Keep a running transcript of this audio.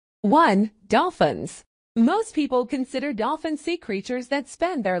1. Dolphins. Most people consider dolphins sea creatures that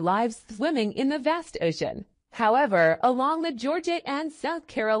spend their lives swimming in the vast ocean. However, along the Georgia and South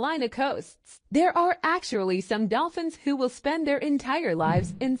Carolina coasts, there are actually some dolphins who will spend their entire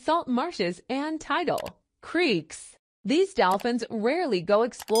lives in salt marshes and tidal creeks. These dolphins rarely go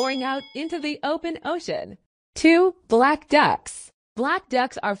exploring out into the open ocean. 2. Black ducks. Black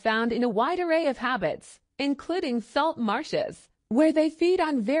ducks are found in a wide array of habitats, including salt marshes, where they feed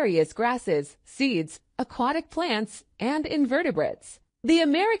on various grasses, seeds, aquatic plants, and invertebrates. The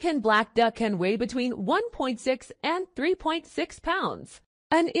American black duck can weigh between 1.6 and 3.6 pounds.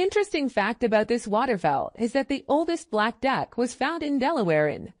 An interesting fact about this waterfowl is that the oldest black duck was found in Delaware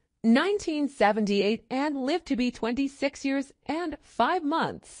in 1978 and lived to be 26 years and 5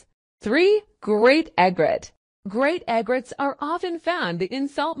 months. 3. Great egret. Great egrets are often found in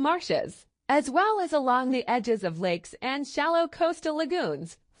salt marshes, as well as along the edges of lakes and shallow coastal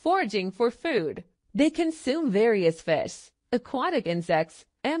lagoons, foraging for food. They consume various fish, aquatic insects,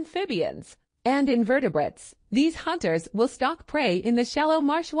 amphibians, and invertebrates. These hunters will stalk prey in the shallow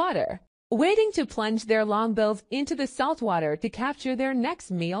marsh water, waiting to plunge their long bills into the salt water to capture their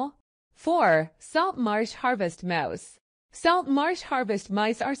next meal. 4. Salt marsh harvest mouse. Salt marsh harvest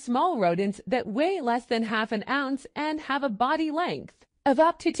mice are small rodents that weigh less than half an ounce and have a body length of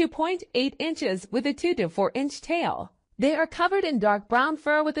up to 2.8 inches with a 2 to 4 inch tail. They are covered in dark brown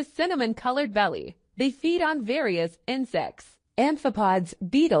fur with a cinnamon-colored belly. They feed on various insects, amphipods,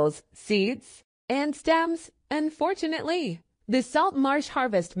 beetles, seeds, and stems. Unfortunately, the salt marsh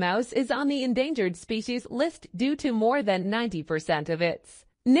harvest mouse is on the endangered species list due to more than 90% of its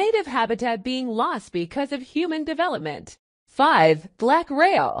native habitat being lost because of human development. 5. Black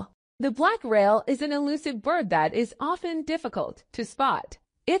rail. The black rail is an elusive bird that is often difficult to spot.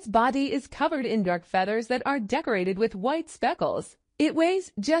 Its body is covered in dark feathers that are decorated with white speckles. It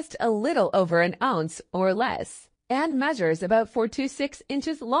weighs just a little over an ounce or less and measures about 4 to 6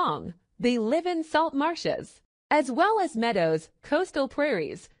 inches long. They live in salt marshes, as well as meadows, coastal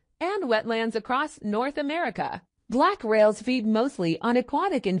prairies, and wetlands across North America. Black rails feed mostly on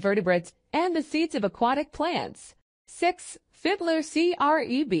aquatic invertebrates and the seeds of aquatic plants. 6. Fiddler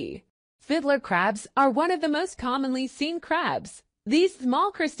crab. Fiddler crabs are one of the most commonly seen crabs. These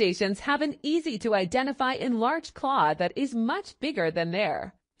small crustaceans have an easy-to-identify enlarged claw that is much bigger than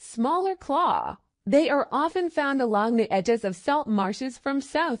their smaller claw. They are often found along the edges of salt marshes from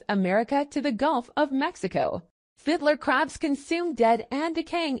South America to the Gulf of Mexico. Fiddler crabs consume dead and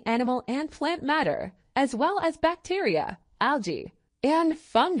decaying animal and plant matter, as well as bacteria, algae, and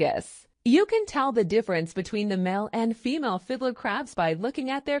fungus. You can tell the difference between the male and female fiddler crabs by looking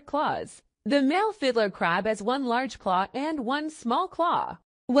at their claws. The male fiddler crab has one large claw and one small claw,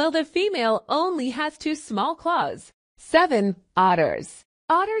 while the female only has 2 small claws. 7. Otters.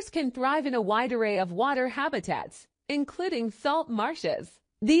 Otters can thrive in a wide array of water habitats, including salt marshes.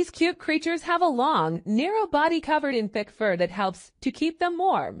 These cute creatures have a long, narrow body covered in thick fur that helps to keep them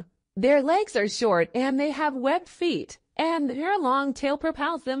warm. Their legs are short and they have webbed feet, and their long tail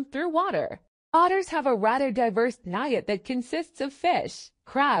propels them through water. Otters have a rather diverse diet that consists of fish,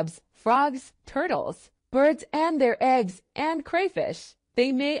 crabs, frogs, turtles, birds and their eggs, and crayfish.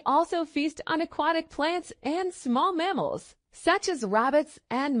 They may also feast on aquatic plants and small mammals, such as rabbits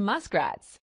and muskrats.